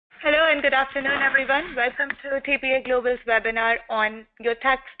and good afternoon, everyone. Welcome to TPA Global's webinar on your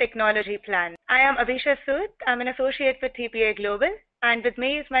tax technology plan. I am Avisha Sood. I'm an associate with TPA Global, and with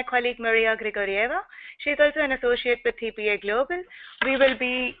me is my colleague Maria Grigorieva. She's also an associate with TPA Global. We will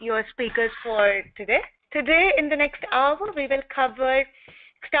be your speakers for today. Today, in the next hour, we will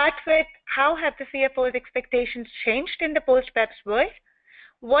start with how have the CFO's expectations changed in the post-BEPS world?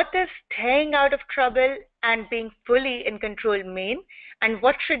 What does staying out of trouble and being fully in control mean? And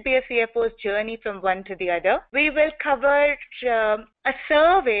what should be a CFO's journey from one to the other? We will cover a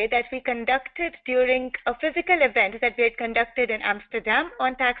survey that we conducted during a physical event that we had conducted in Amsterdam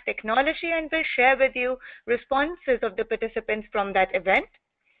on tax technology, and we'll share with you responses of the participants from that event.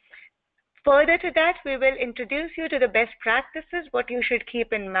 Further to that, we will introduce you to the best practices, what you should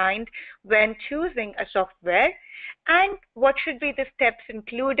keep in mind when choosing a software, and what should be the steps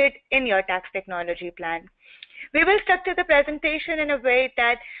included in your tax technology plan. We will structure the presentation in a way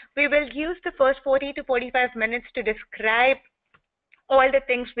that we will use the first 40 to 45 minutes to describe all the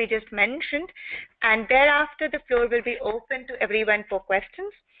things we just mentioned, and thereafter the floor will be open to everyone for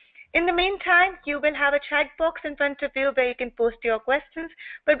questions. In the meantime, you will have a chat box in front of you where you can post your questions,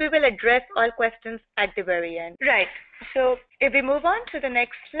 but we will address all questions at the very end. Right, so if we move on to the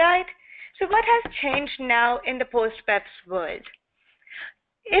next slide. So what has changed now in the post-BEPS world?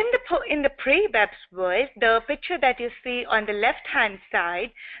 In the pre-BEPS world, the picture that you see on the left-hand side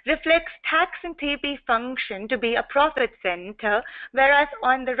reflects tax and TP function to be a profit center, whereas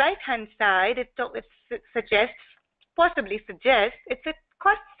on the right-hand side, it possibly suggests it's a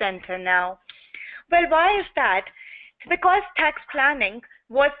cost center now. Well, why is that? Because tax planning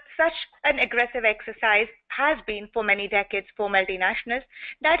was such an aggressive exercise, has been for many decades for multinationals,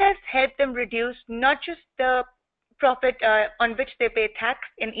 that has helped them reduce not just the profit on which they pay tax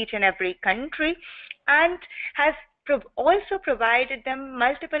in each and every country, and has also provided them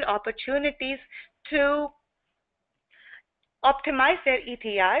multiple opportunities to optimize their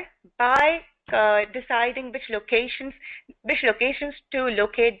ETR by deciding which locations to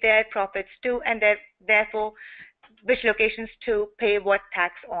locate their profits to, and therefore which locations to pay what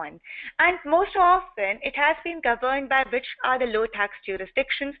tax on. And most often it has been governed by which are the low tax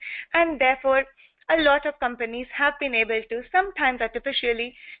jurisdictions, and therefore a lot of companies have been able to sometimes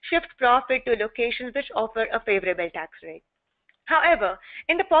artificially shift profit to locations which offer a favorable tax rate. However,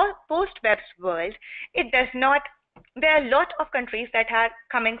 in the post-BEPS world, it does not. There are a lot of countries that are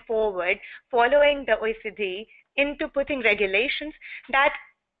coming forward following the OECD into putting regulations that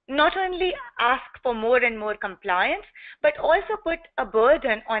not only ask for more and more compliance, but also put a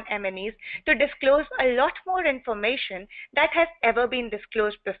burden on MNEs to disclose a lot more information that has ever been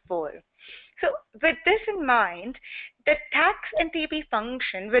disclosed before. So with this in mind, the tax and TP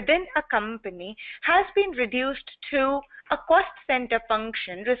function within a company has been reduced to a cost center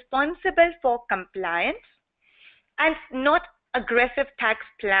function responsible for compliance and not aggressive tax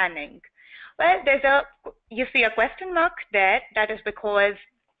planning. Well, you see a question mark there. That is because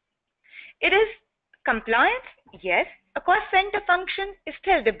it is compliance, yes. A cost center function is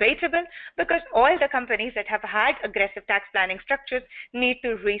still debatable because all the companies that have had aggressive tax planning structures need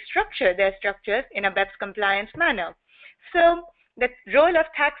to restructure their structures in a BEPS compliance manner. So the role of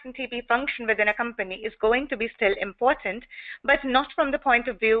tax and TP function within a company is going to be still important, but not from the point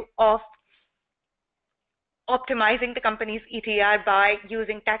of view of optimizing the company's ETR by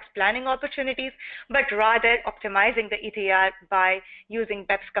using tax planning opportunities, but rather optimizing the ETR by using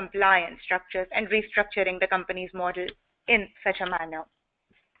BEPS compliance structures and restructuring the company's model in such a manner.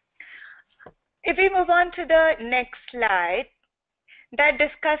 If we move on to the next slide, that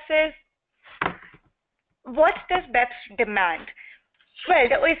discusses what does BEPS demand? Well,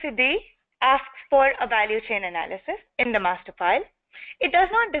 the OECD asks for a value chain analysis in the master file. It does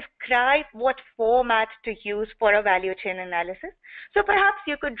not describe what format to use for a value chain analysis. So perhaps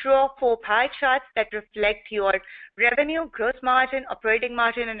you could draw 4 pie charts that reflect your revenue, gross margin, operating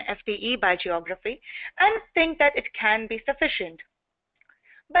margin, and FTE by geography, and think that it can be sufficient.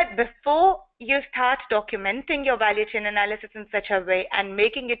 But before you start documenting your value chain analysis in such a way and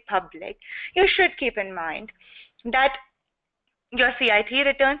making it public, you should keep in mind that your CIT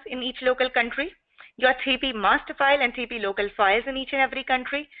returns in each local country, your TP master file and TP local files in each and every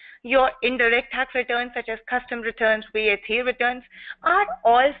country, your indirect tax returns such as custom returns, VAT returns, are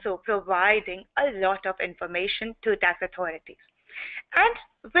also providing a lot of information to tax authorities.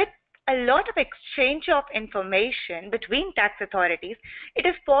 And with a lot of exchange of information between tax authorities, it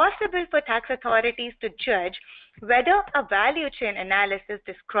is possible for tax authorities to judge whether a value chain analysis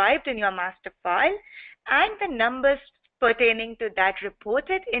described in your master file and the numbers pertaining to that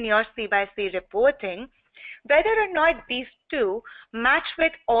reported in your C by C reporting whether or not these two match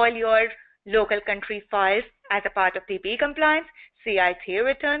with all your local country files as a part of TPE compliance, CIT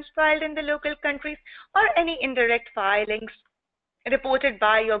returns filed in the local countries, or any indirect filings reported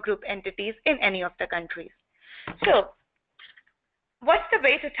by your group entities in any of the countries. So, what's the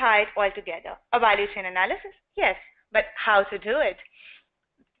way to tie it all together? A value chain analysis? Yes, but how to do it?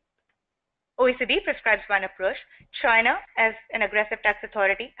 OECD prescribes one approach. China, as an aggressive tax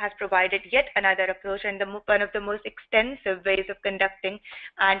authority, has provided yet another approach and one of the most extensive ways of conducting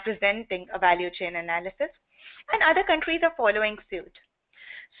and presenting a value chain analysis. And other countries are following suit.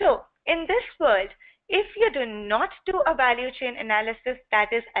 So, in this world, if you do not do a value chain analysis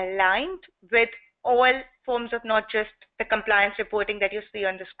that is aligned with all forms of not just the compliance reporting that you see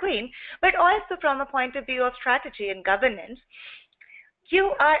on the screen, but also from a point of view of strategy and governance,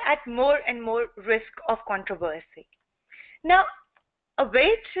 you are at more and more risk of controversy. Now, a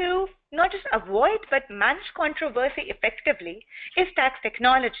way to not just avoid but manage controversy effectively is tax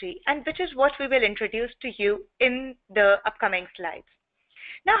technology, and which is what we will introduce to you in the upcoming slides.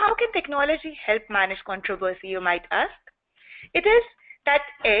 Now, how can technology help manage controversy, you might ask? It is that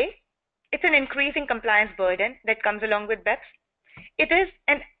A, it's an increasing compliance burden that comes along with BEPS. It is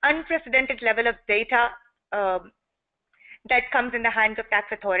an unprecedented level of data that comes in the hands of tax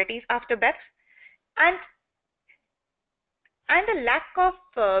authorities after BEPS, and a lack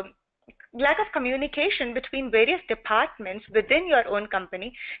of communication between various departments within your own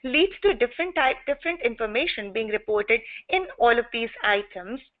company leads to different information being reported in all of these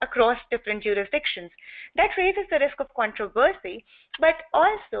items across different jurisdictions. That raises the risk of controversy, but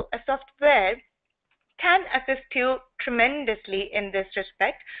also a software can assist you tremendously in this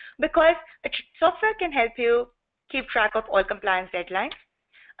respect, because a software can help you keep track of all compliance deadlines.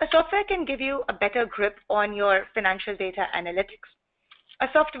 A software can give you a better grip on your financial data analytics. A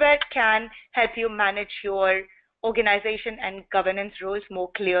software can help you manage your organization and governance roles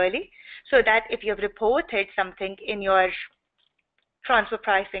more clearly, so that if you've reported something in your transfer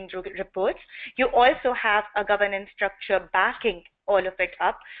pricing reports, you also have a governance structure backing all of it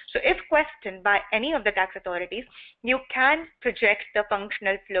up. So if questioned by any of the tax authorities, you can project the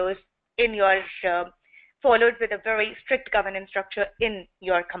functional flows in your followed with a very strict governance structure in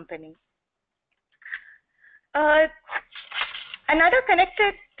your company. Another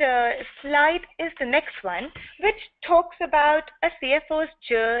connected slide is the next one, which talks about a CFO's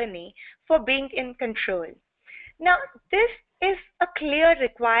journey for being in control. Now, this is a clear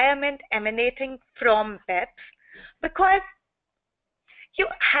requirement emanating from BEPS, because you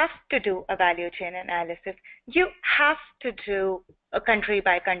have to do a value chain analysis. You have to do a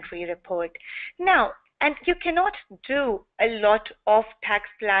country-by-country report. Now, and you cannot do a lot of tax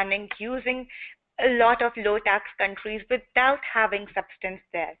planning using a lot of low tax countries without having substance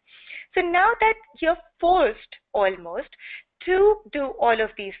there. So now that you're forced almost to do all of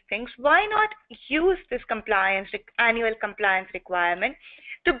these things, why not use this annual compliance requirement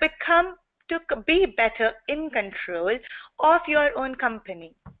to be better in control of your own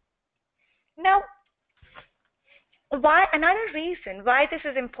company? Now, another reason why this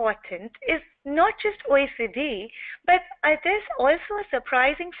is important is not just OECD, but there's also a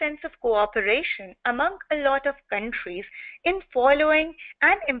surprising sense of cooperation among a lot of countries in following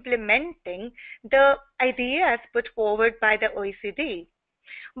and implementing the ideas put forward by the OECD.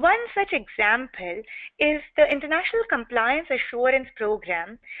 One such example is the International Compliance Assurance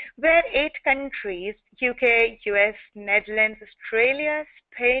Program, where 8 countries, UK, US, Netherlands, Australia,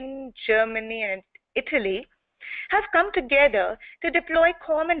 Spain, Germany, and Italy, have come together to deploy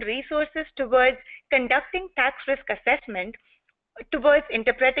common resources towards conducting tax risk assessment, towards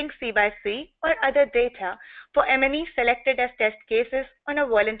interpreting C/C or other data for MNEs selected as test cases on a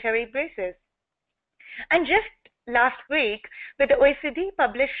voluntary basis. And just last week, with the OECD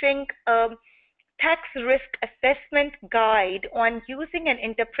publishing a tax risk assessment guide on using and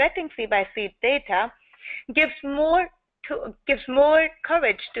interpreting C/C data, gives more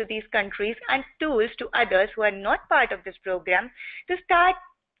courage to these countries and tools to others who are not part of this program to start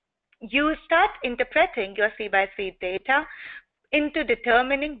interpreting your C/C data into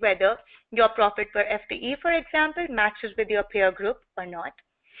determining whether your profit per FTE, for example, matches with your peer group or not,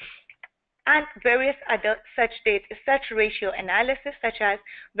 and various other such ratio analysis, such as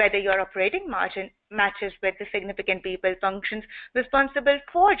whether your operating margin matches with the significant people functions responsible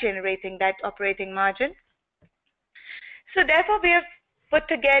for generating that operating margin. So therefore, we have put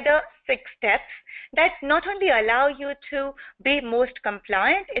together 6 steps that not only allow you to be most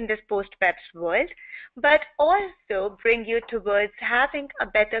compliant in this post-BEPS world, but also bring you towards having a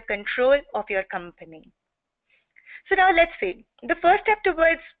better control of your company. So now let's see. The first step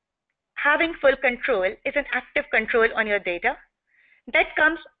towards having full control is an active control on your data that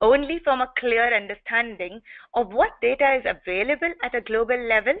comes only from a clear understanding of what data is available at a global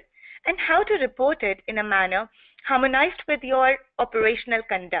level and how to report it in a manner harmonized with your operational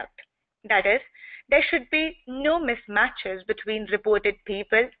conduct. That is, there should be no mismatches between reported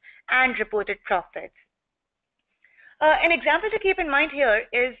people and reported profits. An example to keep in mind here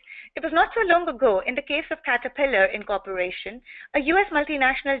is, it was not so long ago in the case of Caterpillar Incorporation, a US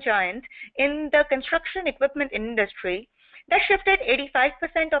multinational giant in the construction equipment industry that shifted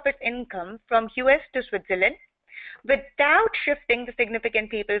 85% of its income from US to Switzerland without shifting the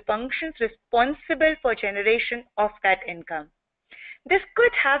significant people functions responsible for generation of that income. This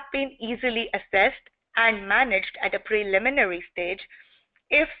could have been easily assessed and managed at a preliminary stage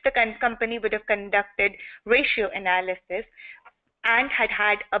if the company would have conducted ratio analysis and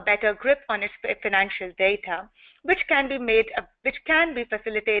had a better grip on its financial data, which can be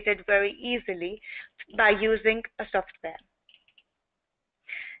facilitated very easily by using a software.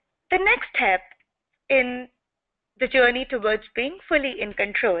 The next step in the journey towards being fully in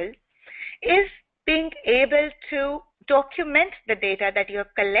control is being able to document the data that you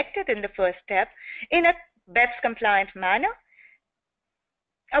have collected in the first step in a BEPS compliant manner.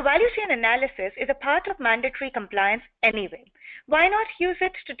 A value chain analysis is a part of mandatory compliance anyway. Why not use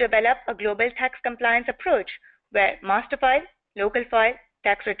it to develop a global tax compliance approach where master file, local file,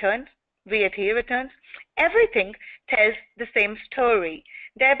 tax returns, VAT returns, everything tells the same story,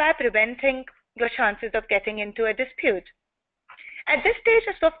 thereby preventing your chances of getting into a dispute. At this stage,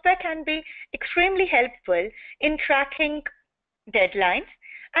 a software can be extremely helpful in tracking deadlines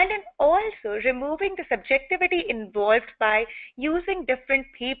and in also removing the subjectivity involved by using different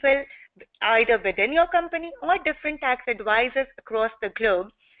people either within your company or different tax advisors across the globe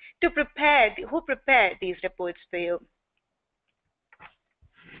who prepare these reports for you.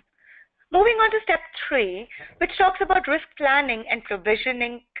 Moving on to step 3, which talks about risk planning and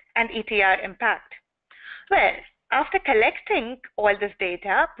provisioning and ETR impact. Well, after collecting all this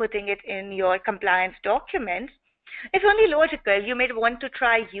data, putting it in your compliance documents, it's only logical you may want to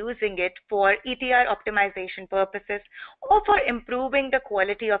try using it for ETR optimization purposes or for improving the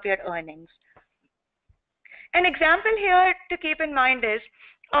quality of your earnings. An example here to keep in mind is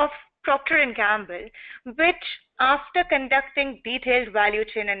of Procter & Gamble, which after conducting detailed value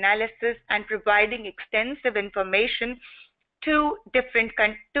chain analysis and providing extensive information to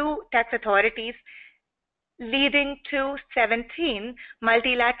tax authorities, leading to 17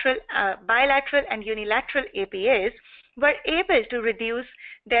 multilateral, bilateral and unilateral APAs, were able to reduce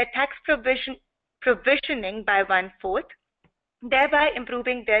their tax provisioning by 1/4, thereby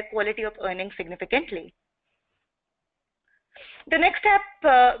improving their quality of earnings significantly. The next step,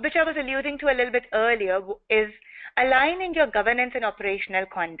 which I was alluding to a little bit earlier, is aligning your governance and operational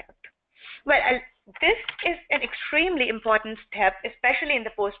conduct. Well, this is an extremely important step, especially in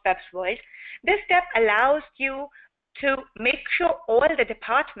the post-BEPS world. This step allows you to make sure all the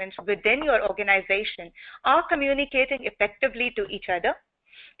departments within your organization are communicating effectively to each other.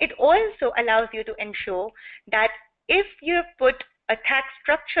 It also allows you to ensure that if you put a tax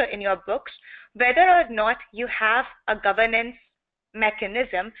structure in your books, whether or not you have a governance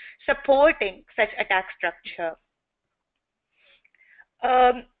mechanism supporting such a tax structure.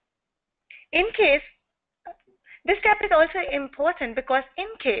 In case, this step is also important because in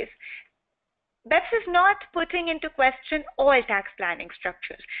case BEPS is not putting into question all tax planning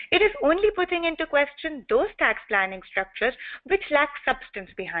structures. It is only putting into question those tax planning structures which lack substance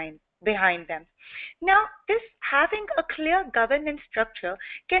behind them. Now, this having a clear governance structure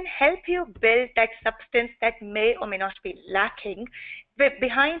can help you build that substance that may or may not be lacking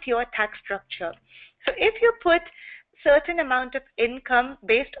behind your tax structure. So if you put certain amount of income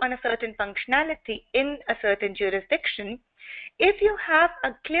based on a certain functionality in a certain jurisdiction, if you have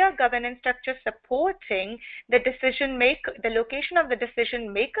a clear governance structure supporting the location of the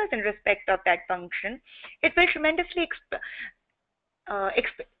decision makers in respect of that function, it will tremendously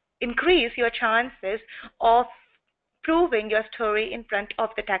increase your chances of proving your story in front of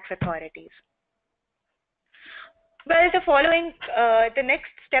the tax authorities. Well, the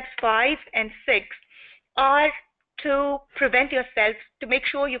next steps 5 and 6 are to make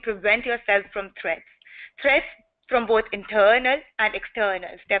sure you prevent yourself from threats from both internal and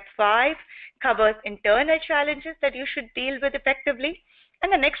external. Step 5 covers internal challenges that you should deal with effectively,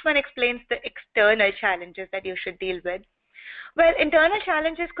 and the next one explains the external challenges that you should deal with. Well, internal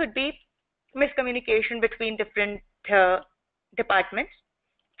challenges could be miscommunication between different departments.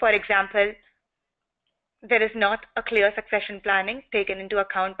 For example, there is not a clear succession planning taken into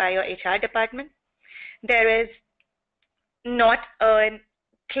account by your HR department. There is not a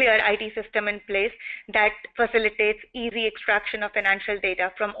clear IT system in place that facilitates easy extraction of financial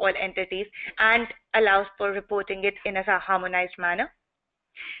data from all entities and allows for reporting it in a harmonized manner.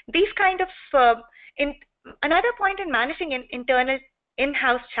 These kind of another point in managing internal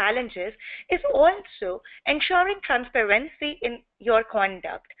in-house challenges is also ensuring transparency in your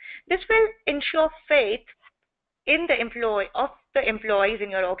conduct. This will ensure faith in the employees in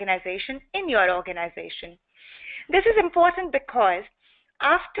your organization, This is important because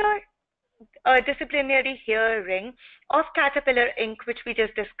after a disciplinary hearing of Caterpillar Inc., which we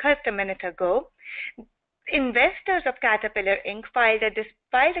just discussed a minute ago, investors of Caterpillar Inc. filed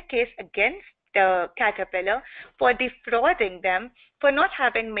a case against Caterpillar for defrauding them for not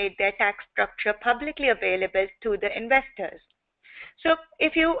having made their tax structure publicly available to the investors. So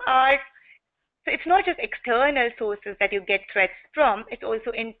it's not just external sources that you get threats from, it's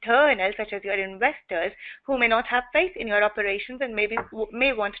also internal, such as your investors, who may not have faith in your operations and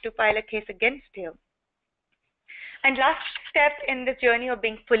may want to file a case against you. And last step in this journey of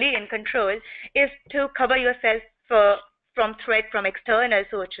being fully in control is to cover yourself from threat from external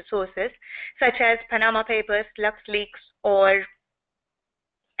sources, such as Panama Papers, LuxLeaks, or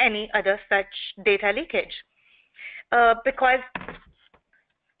any other such data leakage. Because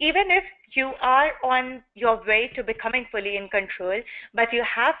even if you are on your way to becoming fully in control, but you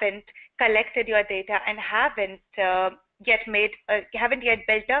haven't collected your data and haven't yet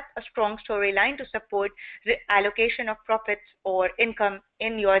built up a strong storyline to support the allocation of profits or income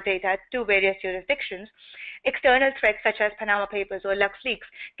in your data to various jurisdictions, external threats such as Panama Papers or LuxLeaks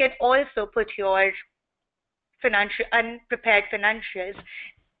can also put your unprepared financials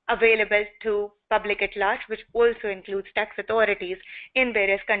available to public at large, which also includes tax authorities in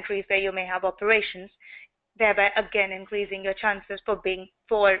various countries where you may have operations, thereby again increasing your chances for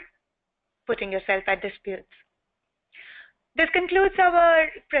putting yourself at disputes. This concludes our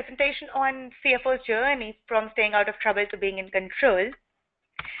presentation on CFO's journey from staying out of trouble to being in control.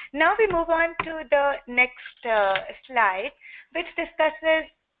 Now we move on to the next slide, which discusses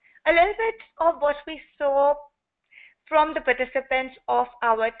a little bit of what we saw from the participants of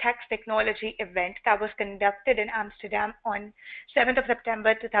our tax technology event that was conducted in Amsterdam on 7th of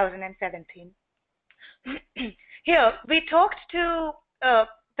September 2017. Here, we talked to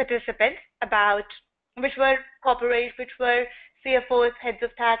participants about which were CFOs, heads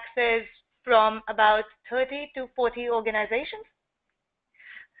of taxes from about 30 to 40 organizations.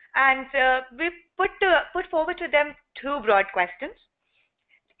 And we put forward to them two broad questions.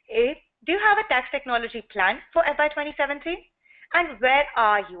 A, do you have a tax technology plan for FY 2017? And where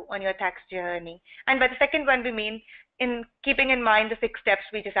are you on your tax journey? And by the second one, we mean in keeping in mind the 6 steps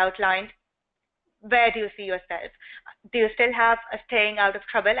we just outlined, where do you see yourself? Do you still have a staying out of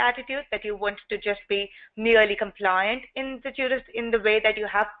trouble attitude that you want to just be merely compliant in the way that you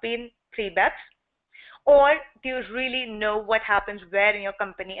have been pre-BEPS? Or do you really know what happens where in your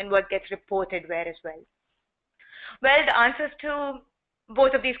company and what gets reported where as well? Well, the answers to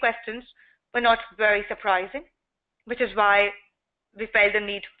both of these questions were not very surprising, which is why we felt the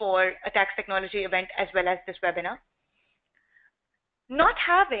need for a tax technology event as well as this webinar. Not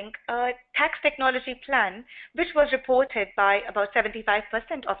having a tax technology plan, which was reported by about 75%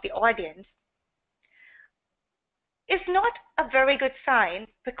 of the audience, is not a very good sign,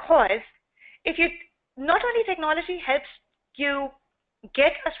 because not only technology helps you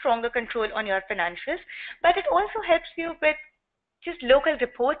get a stronger control on your financials, but it also helps you with just local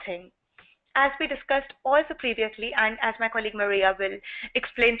reporting, as we discussed also previously, and as my colleague Maria will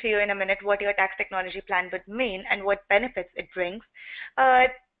explain to you in a minute what your tax technology plan would mean and what benefits it brings.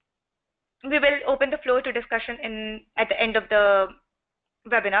 We will open the floor to discussion at the end of the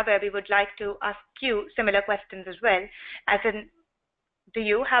webinar, where we would like to ask you similar questions as well, as in, do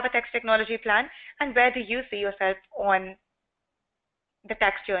you have a tax technology plan, and where do you see yourself on the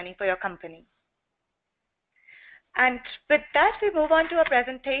tax journey for your company? And with that, we move on to a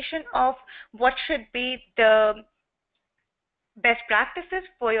presentation of what should be the best practices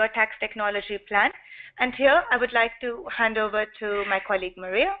for your tax technology plan. And here, I would like to hand over to my colleague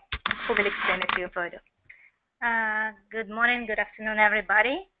Maria, who will explain it to you further. Good morning, good afternoon,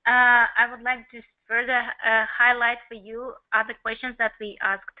 everybody. I would like to further highlight for you other questions that we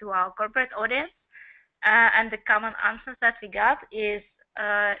asked to our corporate audience. And the common answers that we got is,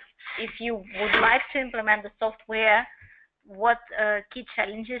 if you would like to implement the software, what key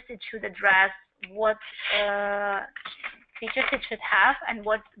challenges it should address, what features it should have, and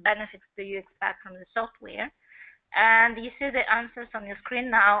what benefits do you expect from the software. And you see the answers on your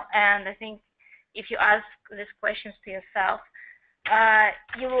screen now, and I think if you ask these questions to yourself,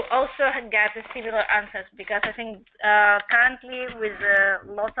 you will also get the similar answers, because I think currently with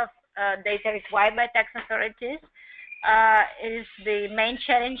lots of data required by tax authorities, it is the main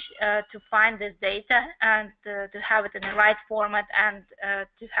challenge to find this data and to have it in the right format and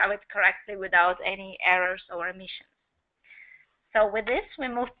to have it correctly without any errors or omissions. So with this, we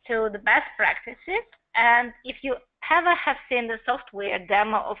move to the best practices. And if you ever have seen the software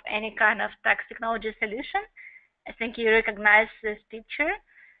demo of any kind of tax technology solution, I think you recognize this picture,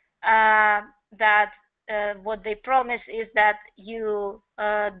 that what they promise is that you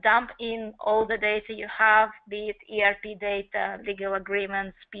dump in all the data you have, be it ERP data, legal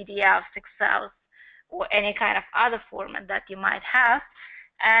agreements, PDFs, Excel, or any kind of other format that you might have,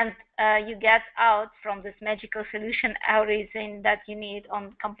 and you get out from this magical solution everything that you need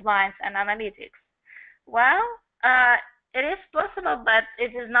on compliance and analytics. Well, it is possible, but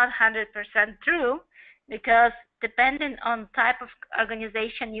it is not 100% true, because depending on type of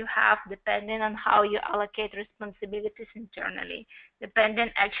organization you have, depending on how you allocate responsibilities internally, depending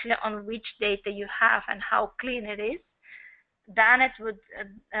actually on which data you have and how clean it is, then it would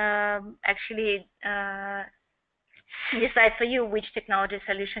actually decide for you which technology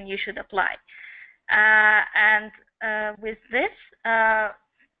solution you should apply. And with this,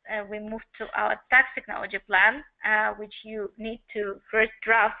 we move to our tax technology plan, which you need to first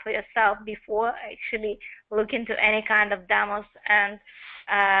draft for yourself before actually looking to any kind of demos and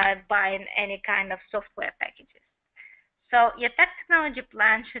buying any kind of software packages. So your tax technology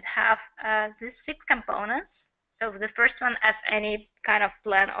plan should have these 6 components. So the first one, as any kind of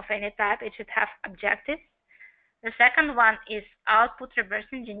plan of any type, it should have objectives. The second one is output reverse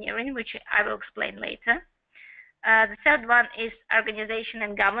engineering, which I will explain later. The third one is organization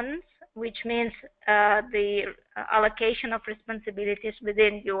and governance, which means the allocation of responsibilities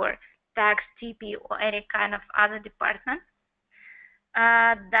within your tax, TP, or any kind of other department.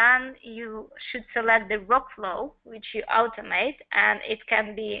 Then you should select the workflow, which you automate, and it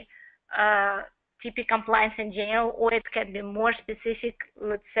can be TP compliance in general, or it can be more specific.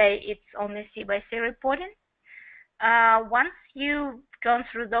 Let's say it's only C/C reporting. Once you've gone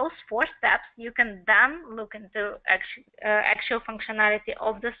through those 4 steps, you can then look into actual functionality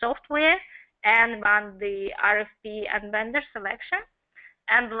of the software and run the RFP and vendor selection.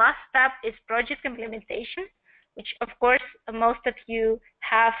 And the last step is project implementation, which of course most of you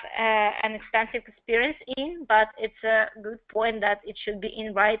have an extensive experience in, but it's a good point that it should be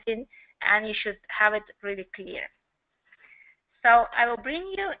in writing and you should have it really clear. So I will bring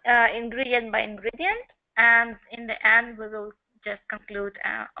you ingredient by ingredient, and in the end, we will just conclude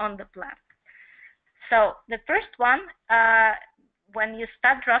on the plan. So the first one, when you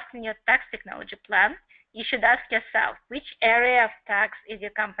start drafting your tax technology plan, you should ask yourself, which area of tax is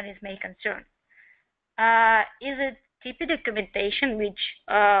your company's main concern? Is it TP documentation, which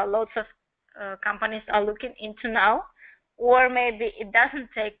lots of companies are looking into now? Or maybe it doesn't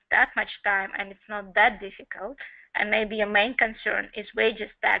take that much time and it's not that difficult, and maybe your main concern is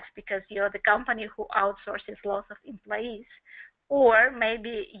wages tax because you're the company who outsources lots of employees. Or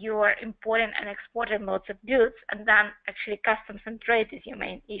maybe you're importing and exporting lots of goods, and then actually customs and trade is your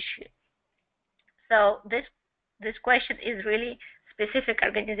main issue. So this question is really specific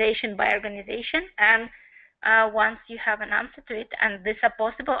organization by organization, and once you have an answer to it, and these are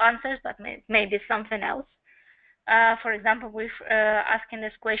possible answers, but maybe something else. For example, with asking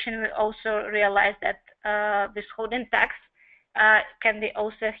this question, we also realized that withholding tax can be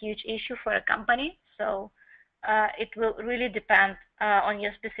also a huge issue for a company. So it will really depend on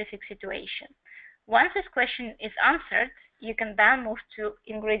your specific situation. Once this question is answered, you can then move to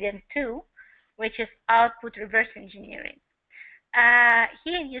ingredient 2, which is output reverse engineering.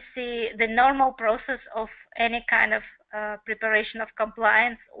 Here you see the normal process of any kind of preparation of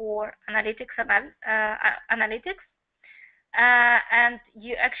compliance or analytics, and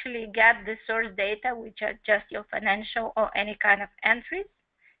you actually get the source data, which are just your financial or any kind of entries.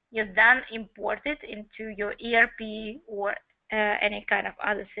 You then import it into your ERP or any kind of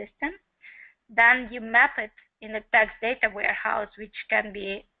other system. Then you map it in the tax data warehouse, which can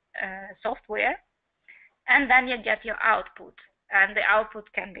be software, and then you get your output. And the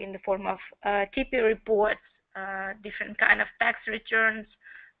output can be in the form of TP reports, different kind of tax returns,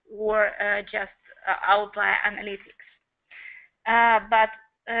 or just outlier analytics. But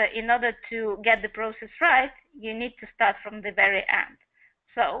in order to get the process right, you need to start from the very end.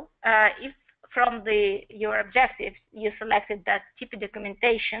 So if from your objectives you selected that TP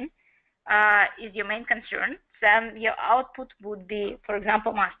documentation is your main concern, then your output would be, for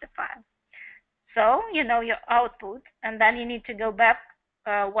example, master file. So you know your output, and then you need to go back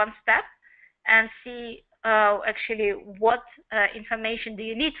 1 step and see actually what information do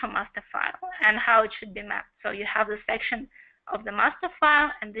you need from master file and how it should be mapped. So you have the section of the master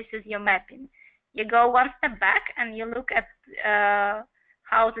file, and this is your mapping. You go one step back and you look at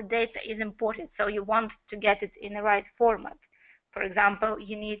how the data is imported. So you want to get it in the right format. For example,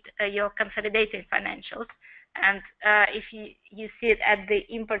 you need your consolidated financials, and if you see it at the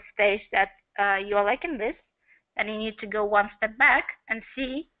import stage that you are liking this, then you need to go one step back and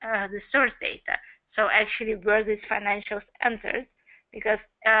see the source data. So actually where these financials entered, because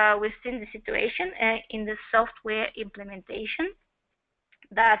we've seen the situation in the software implementation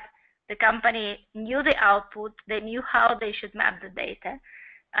that the company knew the output, they knew how they should map the data.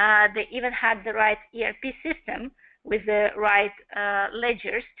 They even had the right ERP system with the right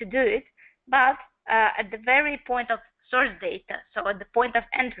ledgers to do it, but at the very point of source data, so at the point of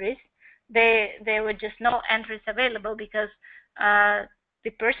entries, there were just no entries available because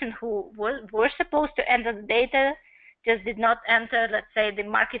the person who were supposed to enter the data just did not enter, let's say, the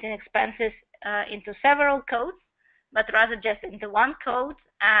marketing expenses into several codes, but rather just into one code,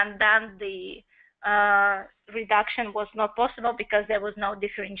 and then the reduction was not possible because there was no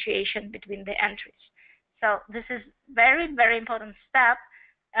differentiation between the entries. So this is very, very important step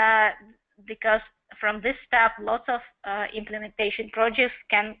because from this step, lots of implementation projects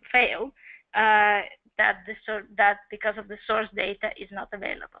can fail that because of the source data is not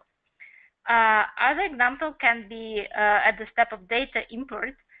available. Other example can be at the step of data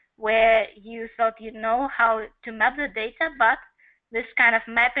import, where you thought you know how to map the data, but this kind of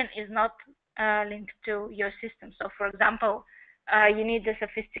mapping is not linked to your system. So for example, you need the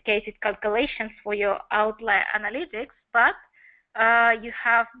sophisticated calculations for your outlier analytics, but you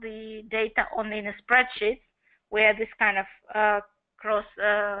have the data only in a spreadsheet where this kind of cross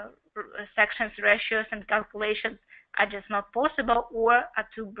sections, ratios, and calculations are just not possible or are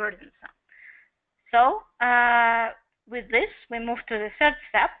too burdensome. So with this, we move to the third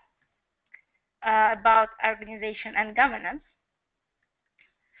step about organization and governance.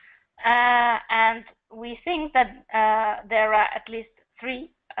 And we think that there are at least three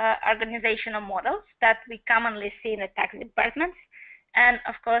organizational models that we commonly see in the tax departments. And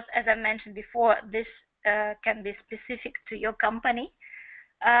of course, as I mentioned before, this can be specific to your company,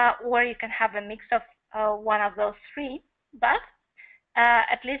 or you can have a mix of one of those three, but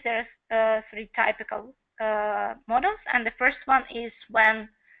at least there's three typical models. And the first one is when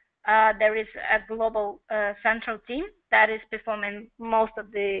there is a global central team that is performing most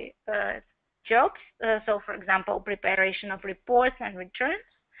of the jobs. So for example, preparation of reports and returns.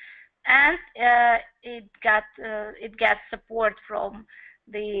 And it gets support from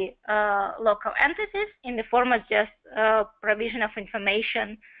the local entities in the form of just provision of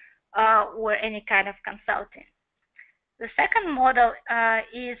information or any kind of consulting. The second model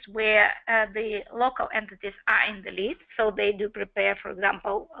is where the local entities are in the lead, so they do prepare, for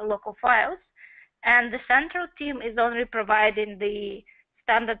example, local files, and the central team is only providing the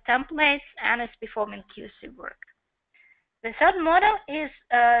standard templates and is performing QC work. The third model is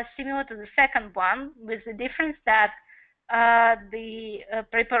similar to the second one, with the difference that the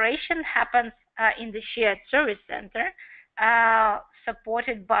preparation happens in the shared service center,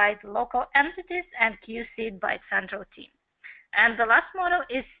 supported by the local entities and QC'd by central team. And the last model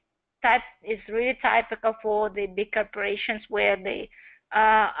is really typical for the big corporations where they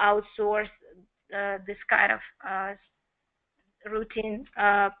outsource this kind of routine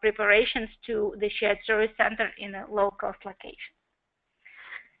preparations to the shared service center in a low-cost location.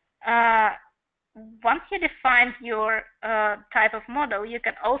 Once you define your type of model, you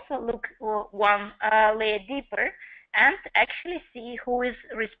can also look one layer deeper and actually see who is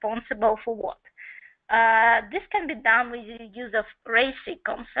responsible for what. This can be done with the use of RACI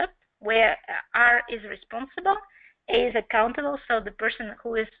concept, where R is responsible, A is accountable, so the person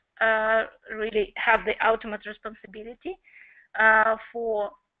who is really have the ultimate responsibility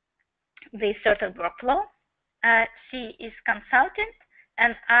for the certain workflow. C is consultant,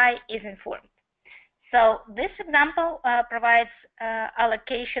 and I is informed. So this example provides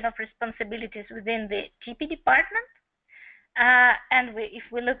allocation of responsibilities within the TP department. And if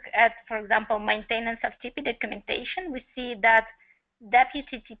we look at, for example, maintenance of TP documentation, we see that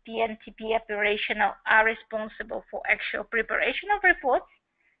deputy TP and TP operational are responsible for actual preparation of reports,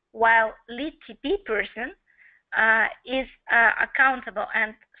 while lead TP person is accountable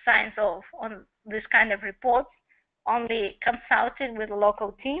and signs off on this kind of reports, only consulting with the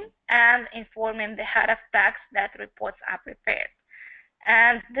local team and informing the head of tax that reports are prepared.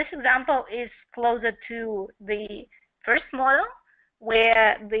 And this example is closer to the first model,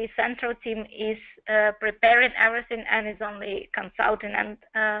 where the central team is preparing everything and is only consulting and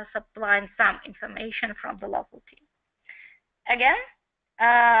supplying some information from the local team. Again,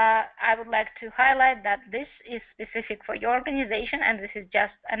 I would like to highlight that this is specific for your organization, and this is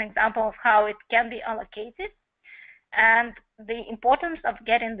just an example of how it can be allocated. And the importance of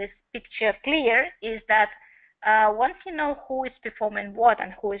getting this picture clear is that once you know who is performing what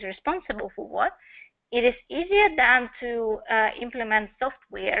and who is responsible for what, it is easier than to implement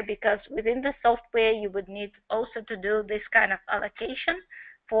software, because within the software you would need also to do this kind of allocation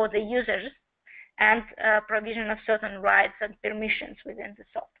for the users and provision of certain rights and permissions within the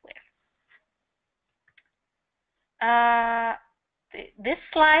software. This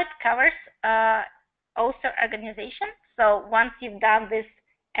slide covers also organization. So once you've done this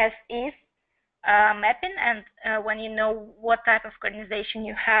as is mapping, and when you know what type of organization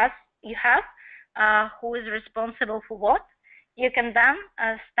you have, who is responsible for what, you can then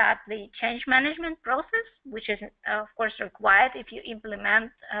start the change management process, which is of course required if you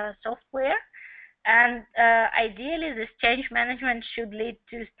implement software. And ideally, this change management should lead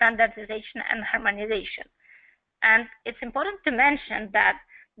to standardization and harmonization. And it's important to mention that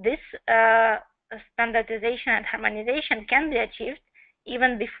this standardization and harmonization can be achieved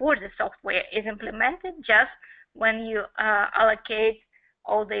even before the software is implemented, just when you allocate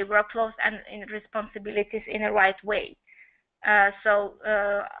all the workflows and responsibilities in the right way.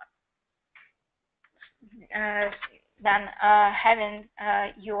 Then having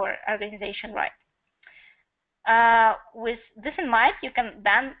your organization right. With this in mind, you can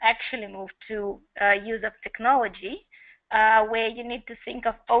then actually move to use of technology, where you need to think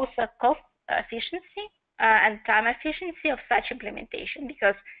of also cost efficiency and time efficiency of such implementation,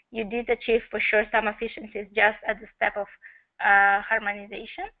 because you did achieve for sure some efficiencies just at the step of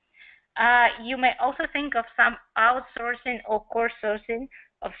harmonization. You may also think of some outsourcing or core sourcing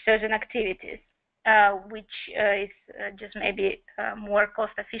of certain activities, which is just maybe more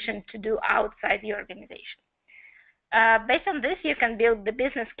cost efficient to do outside the organization. Based on this, you can build the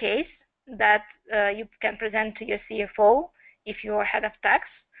business case that you can present to your CFO if you are head of tax,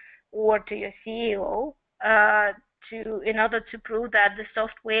 or to your CEO, in order to prove that the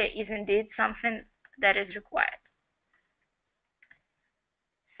software is indeed something that is required.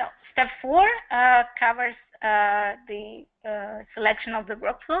 So step 4 covers the selection of the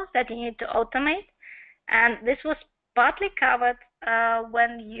workflows that you need to automate, and this was partly covered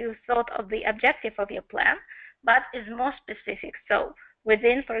when you thought of the objective of your plan, but is more specific. So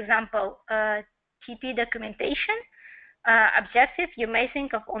within, for example, TP documentation objective, you may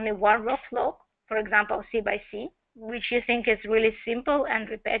think of only one workflow, for example, C by C, which you think is really simple and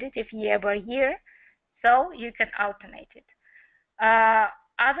repetitive year by year, so you can automate it.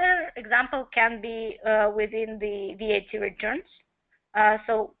 Other example can be within the VAT returns.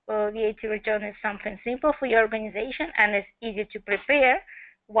 VAT return is something simple for your organization and is easy to prepare,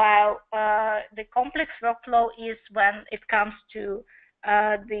 while the complex workflow is when it comes to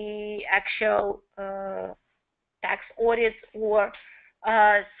the actual tax audits or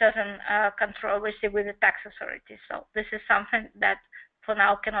certain controversy with the tax authorities. So this is something that for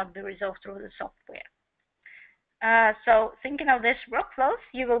now cannot be resolved through the software. So thinking of these workflows,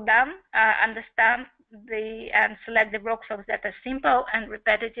 you will then understand and select the workflows that are simple and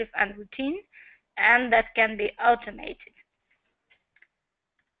repetitive and routine, and that can be automated.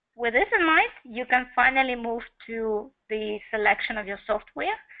 With this in mind, you can finally move to the selection of your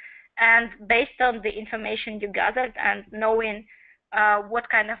software, and based on the information you gathered and knowing what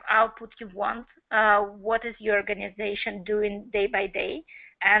kind of output you want, what is your organization doing day by day,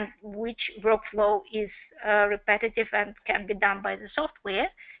 and which workflow is repetitive and can be done by the software,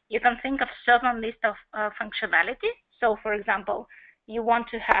 you can think of certain list of functionality. So for example, you want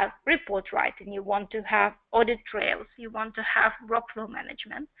to have report writing, you want to have audit trails, you want to have workflow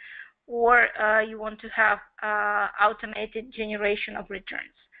management, or you want to have automated generation of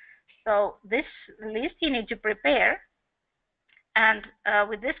returns. So this list you need to prepare, and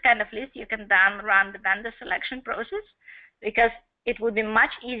with this kind of list you can then run the vendor selection process, because it would be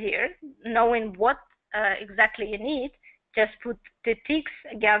much easier knowing what exactly you need. Just put the ticks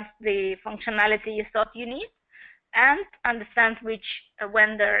against the functionality you thought you need and understand which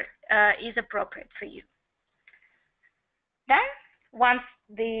vendor is appropriate for you. Then, once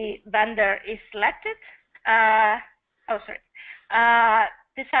the vendor is selected,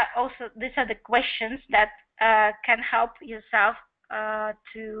 these are the questions that can help yourself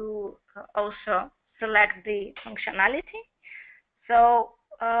to also select the functionality. So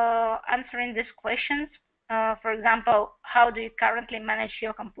answering these questions, for example, how do you currently manage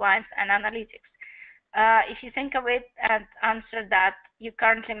your compliance and analytics? If you think of it and answer that you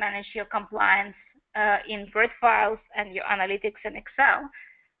currently manage your compliance in Word files and your analytics in Excel,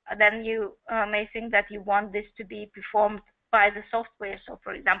 then you may think that you want this to be performed by the software. So,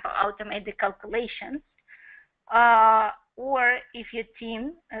 for example, automate the calculations. Or if your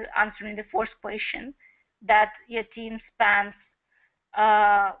team, answering the fourth question, that your team spends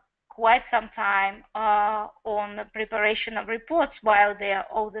quite some time on the preparation of reports while they are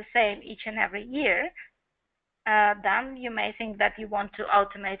all the same each and every year, then you may think that you want to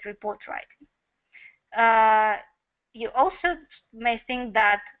automate report writing. You also may think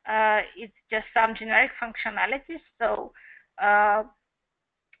that it's just some generic functionalities. So,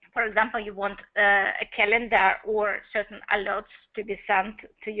 for example, you want a calendar or certain alerts to be sent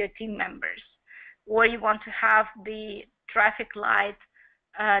to your team members, or you want to have the traffic light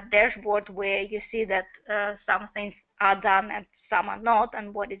dashboard where you see that some things are done and some are not,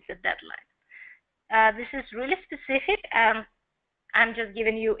 and what is the deadline. This is really specific, and I'm just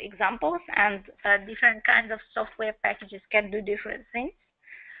giving you examples, and different kinds of software packages can do different things.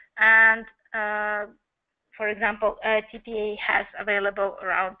 And for example, TPA has available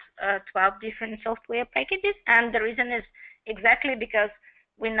around 12 different software packages, and the reason is exactly because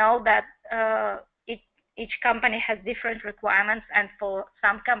we know that each company has different requirements, and for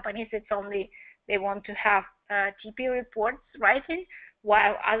some companies it's only they want to have TP reports writing,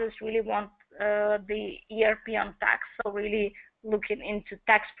 while others really want the ERP on tax, so really looking into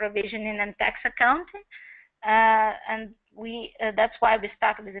tax provisioning and tax accounting. And that's why we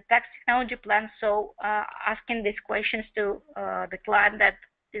started with the tax technology plan. So asking these questions to the client that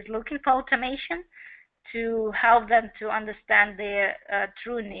is looking for automation, to help them to understand their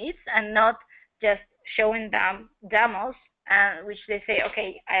true needs, and not just showing them demos which they say,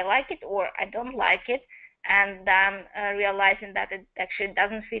 okay, I like it or I don't like it, and then realizing that it actually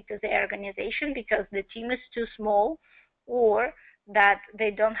doesn't fit to the organization because the team is too small, or that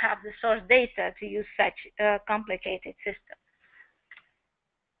they don't have the source data to use such a complicated system.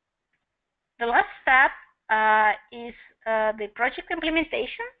 The last step is the project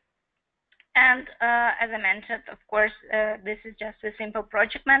implementation. And as I mentioned, of course, this is just a simple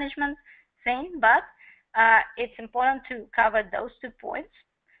project management thing, but it's important to cover those 2 points.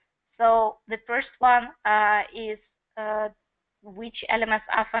 So the first one is which elements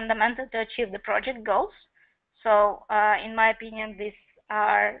are fundamental to achieve the project goals. So in my opinion, these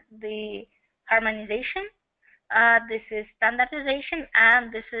are the harmonization, this is standardization,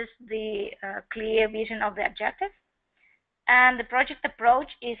 and this is the clear vision of the objective. And the project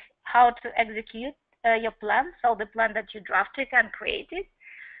approach is how to execute your plan, so the plan that you drafted and created.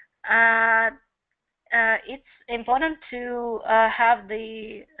 It's important to have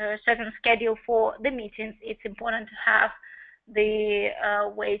the certain schedule for the meetings. It's important to have the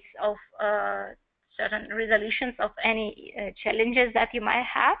ways of certain resolutions of any challenges that you might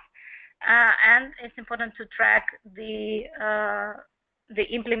have, and it's important to track the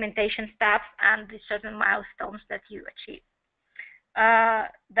implementation steps and the certain milestones that you achieve.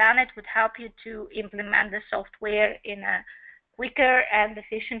 Then it would help you to implement the software in a quicker and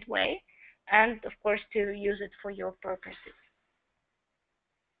efficient way, and of course to use it for your purposes.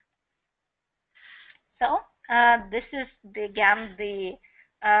 So this is again the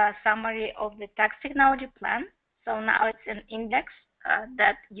summary of the tax technology plan. So now it's an index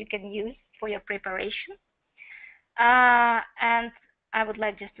that you can use for your preparation. And I would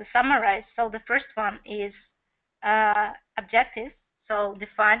like just to summarize. So the first one is objectives. So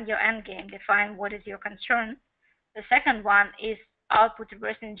define your end game, define what is your concern. The second one is output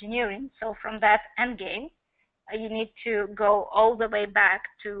reverse engineering. So from that end game, you need to go all the way back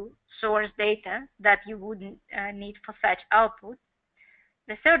to source data that you wouldn't need for such output.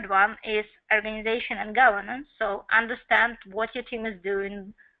 The third one is organization and governance. So understand what your team is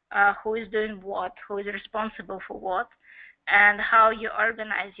doing, who is doing what, who is responsible for what, and how you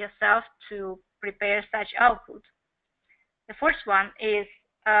organize yourself to prepare such output. The fourth one is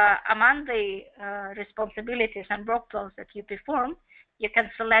among the responsibilities and workflows that you perform, you can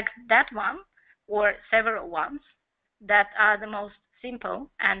select that one or several ones that are the most simple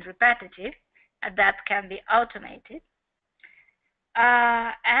and repetitive and that can be automated.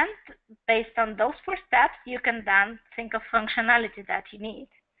 And based on those 4 steps, you can then think of functionality that you need.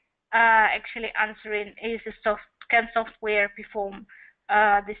 Actually answering can software perform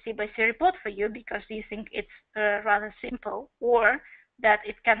the C/C report for you because you think it's rather simple, or that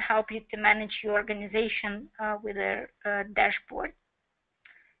it can help you to manage your organization with a dashboard.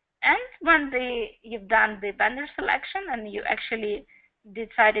 And when you've done the vendor selection and you actually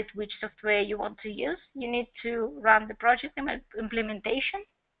decided which software you want to use, you need to run the project implementation.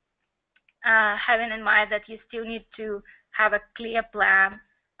 having in mind that you still need to have a clear plan,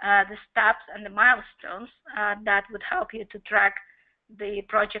 the steps and the milestones that would help you to track the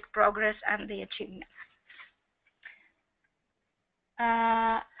project progress and the achievements.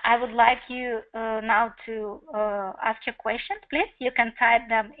 I would like you now to ask your questions, please. You can type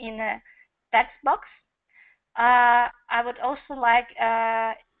them in a text box. I would also like,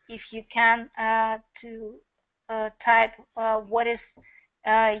 if you can, to type what is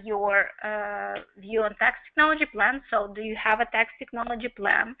your view on tax technology plan. So do you have a tax technology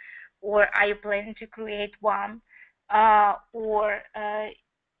plan, or are you planning to create one? Or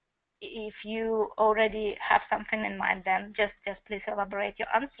if you already have something in mind, then just please elaborate your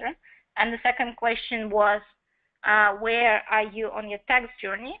answer. And the second question was, where are you on your tax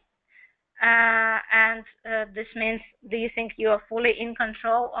journey? And this means, do you think you are fully in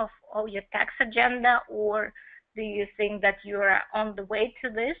control of all your tax agenda, or do you think that you are on the way to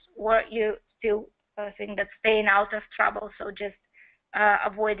this, or you still think that staying out of trouble, so just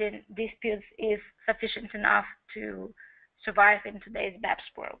avoiding disputes is sufficient enough to survive in today's BEPS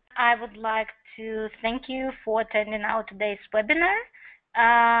world? I would like to thank you for attending our today's webinar.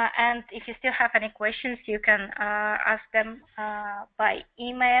 And if you still have any questions, you can ask them by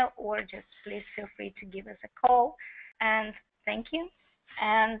email, or just please feel free to give us a call. And thank you,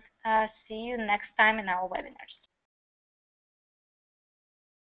 and see you next time in our webinars.